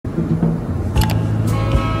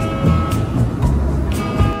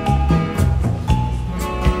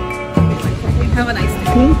Have a nice day.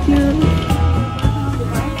 Thank you.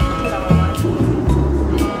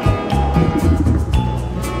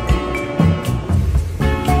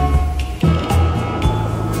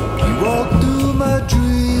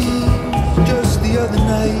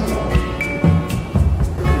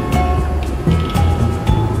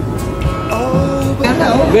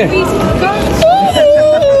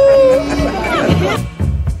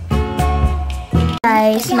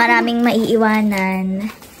 Guys, maraming maiiwanan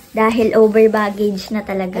dahil over baggage na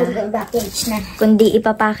talaga. Over baggage na. Kundi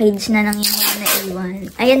ipapackage na lang yung mga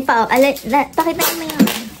naiwan. Ayan pa, pakita mo yun.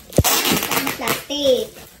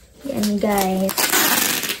 Plastic. Yan guys.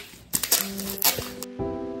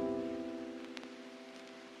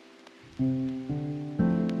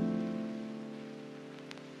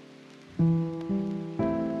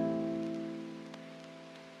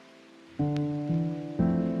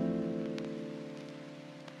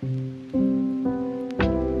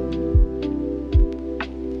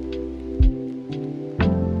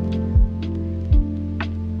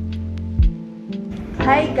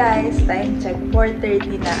 Hi guys! Time check.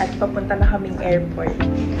 4:30 na at papunta na kaming airport.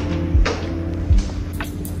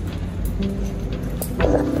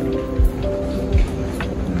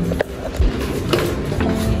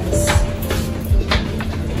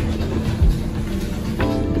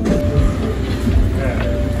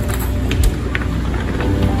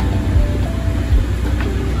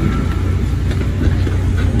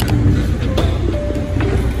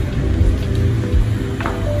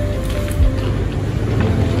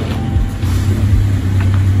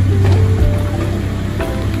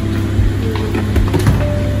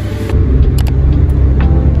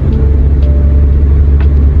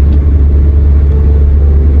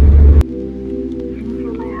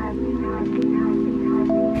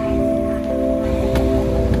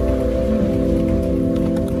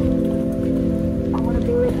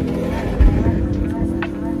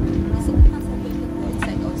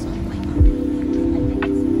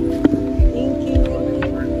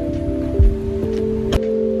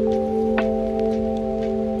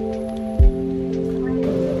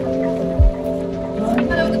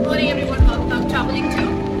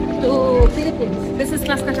 This is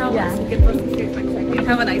Las Cajawas. Yeah. You can proceed here.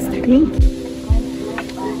 Have a nice day. Thank you.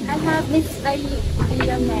 I have Miss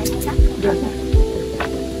America.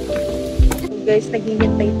 Guys,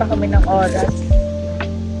 naghihintay pa kami ng oras.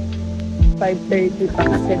 5:30 pa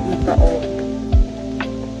kasi di pa off.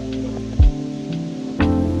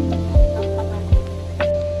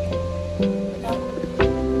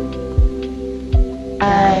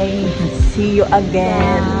 I see you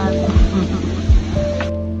again.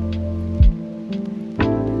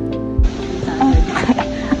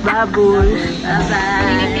 Babul.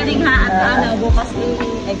 Bye-bye. Kaling ha at bukas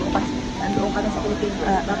bukas. Nandoon ka na sa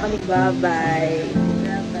Pilipinas. Babalik. Bye-bye.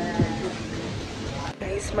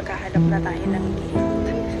 Guys, maghahanap na tayo ng gate.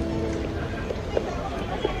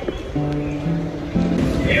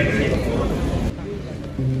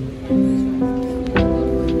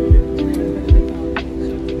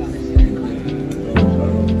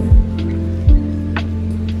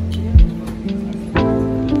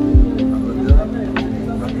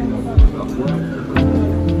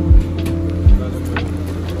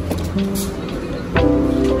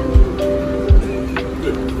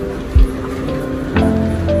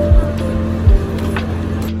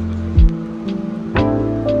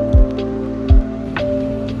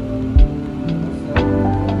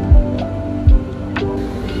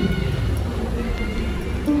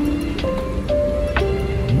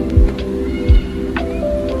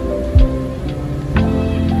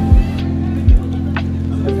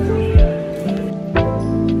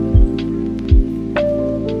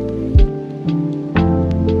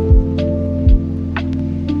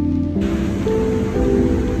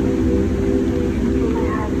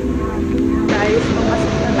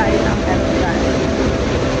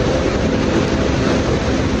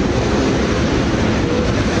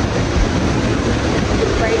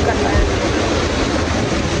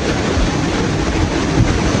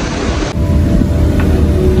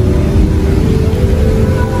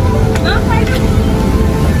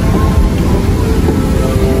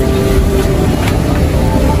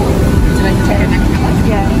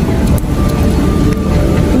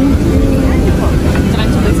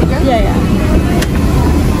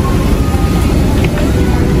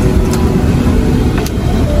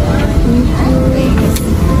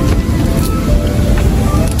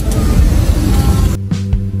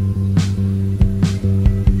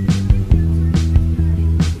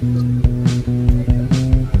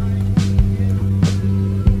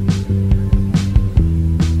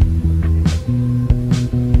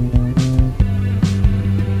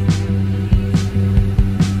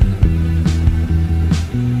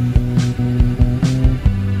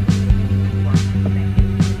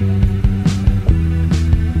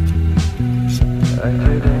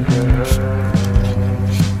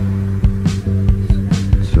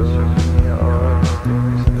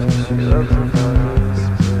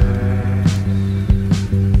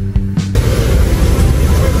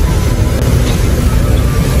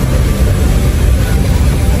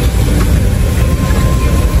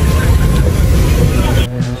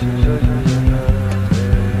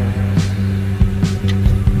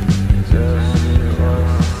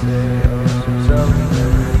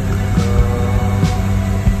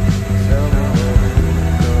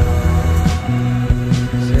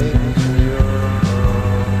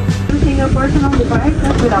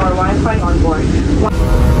 Wi-Fi on board.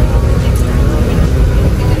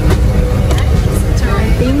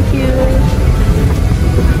 Thank you.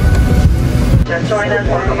 Join us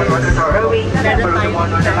for Qatar Airways and member of the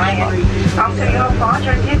One World Alliance. After you have launched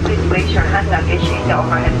your seat, please place your hand luggage in the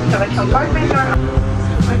overhead storage compartment.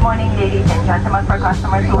 Good morning, ladies and gentlemen. For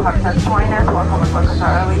customers who have just joined us, welcome for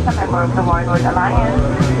Qatar Airways, a member of the One World Alliance.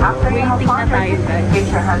 After you have launched your seat, please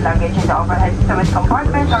place your hand luggage in the overhead storage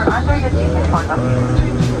compartment or under the seat in front of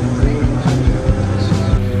you.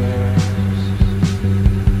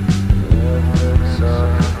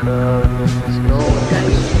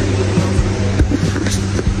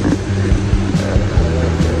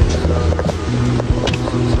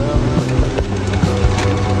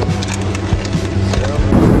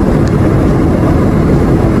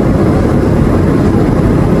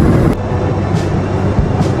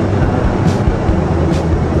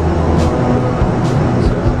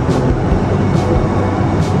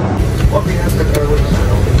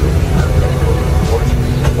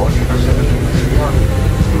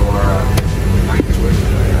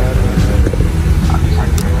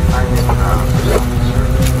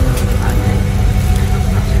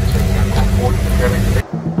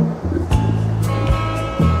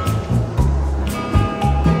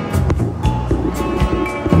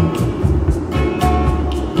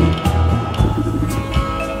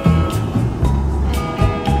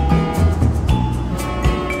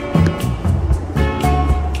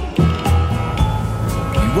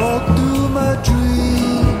 Walked through my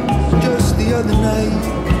dreams just the other night.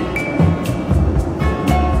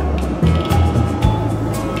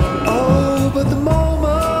 Oh, but the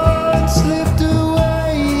moment slipped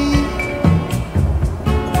away,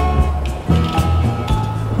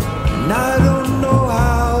 and I don't know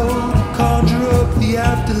how to conjure up the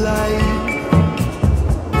afterlife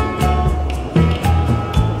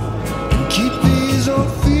and keep these old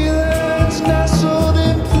feelings nestled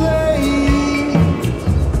in place.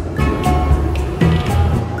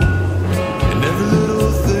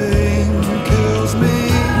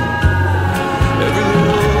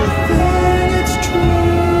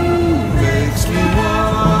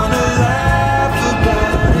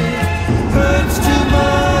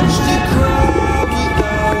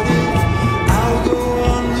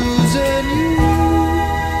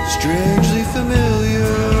 Strangely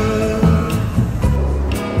familiar.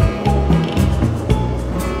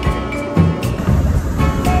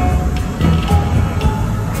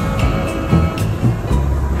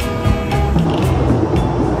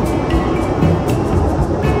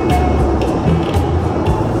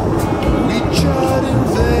 We tried in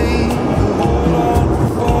vain to hold on for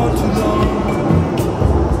far too long,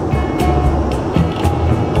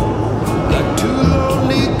 like two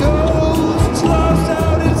lonely ghosts lost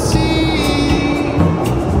out at sea.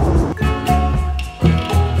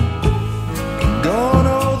 Gone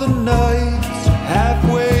all the nights,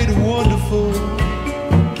 halfway to wonderful.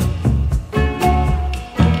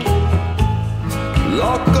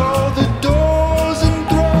 Lock all the doors and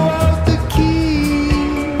throw out the key.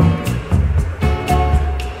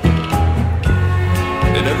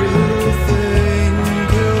 And every little thing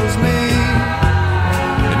kills me.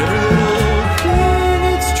 And every little thing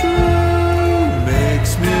it's true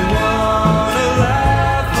makes me wanna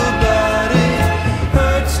laugh about it.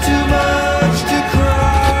 Hurts too much to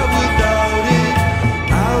cry without it.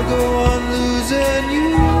 I'll go on losing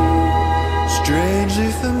you. Strangely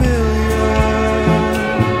familiar.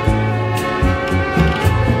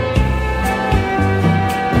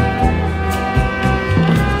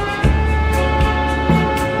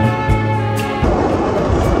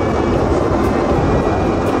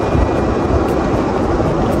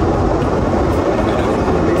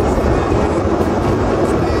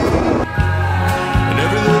 And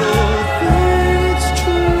every little thing it's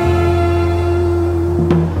true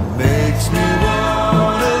makes me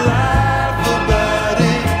wanna laugh about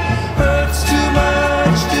it. Hurts too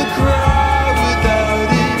much to cry without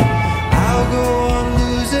it. I'll go on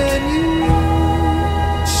losing you.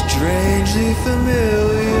 Strangely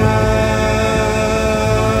familiar.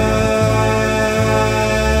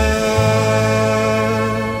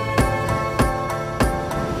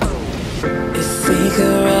 If we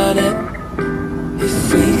could run it, if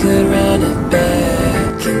we could run it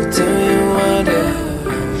back, and do you wonder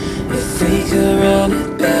if we could run it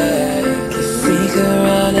back, if we could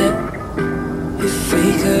run it, if we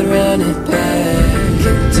could run it back,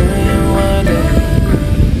 and do you wonder?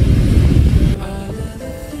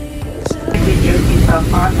 With your seatbelt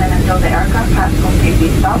fastened until the aircraft has completely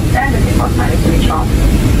stopped and the seatbelt sign is switched off.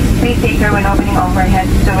 Please take care when opening overhead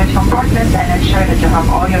storage compartments and ensure that you have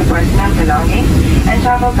all your personal belongings and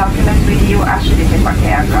travel documents with you as you disembark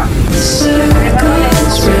the aircraft.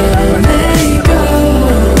 Circles round they go.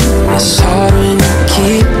 It's hard when you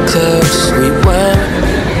keep close. Rewind.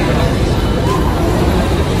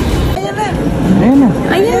 Ayan na.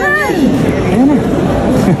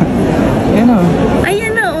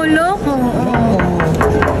 Ayan na, oh, loko.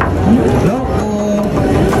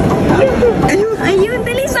 Ayun,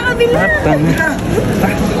 dali sa kabila.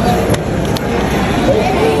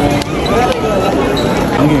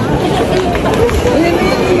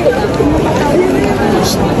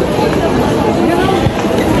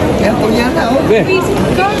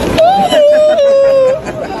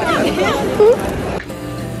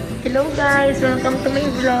 Hello guys, welcome to my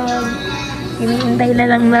vlog. Hinihintay na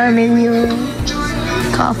lang namin yung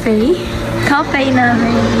coffee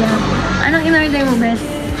namin. Yeah. Anong in-order mo, best?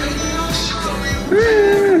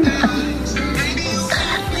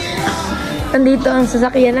 Nandito ang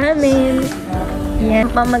sasakyan namin.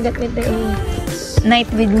 Yan, pamagat nito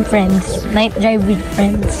night with friends. Night drive with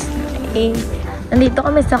friends. Okay. Nandito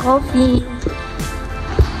kami sa coffee.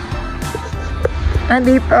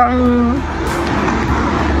 Nandito ang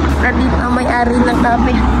may-ari ng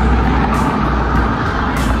cafe.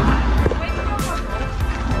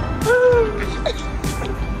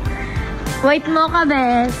 White mocha,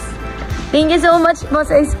 bes. Thank you so much po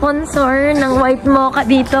sa sponsor ng white mocha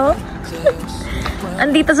dito.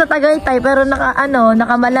 Andito sa Tagaytay pero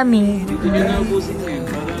nakamalamig.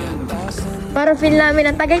 Para feel namin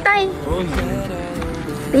ang Tagaytay.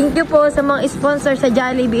 Thank you po sa mga sponsor sa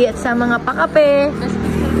Jollibee at sa mga pakape.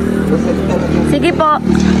 Sige po.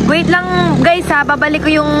 Wait lang guys ha, babalik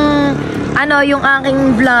ko yung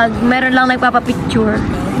aking vlog. Meron lang nagpapapicture.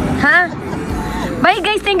 Ha? Bye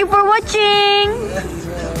guys, thank you for watching.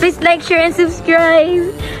 Please like, share, and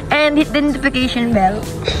subscribe. And hit the notification bell.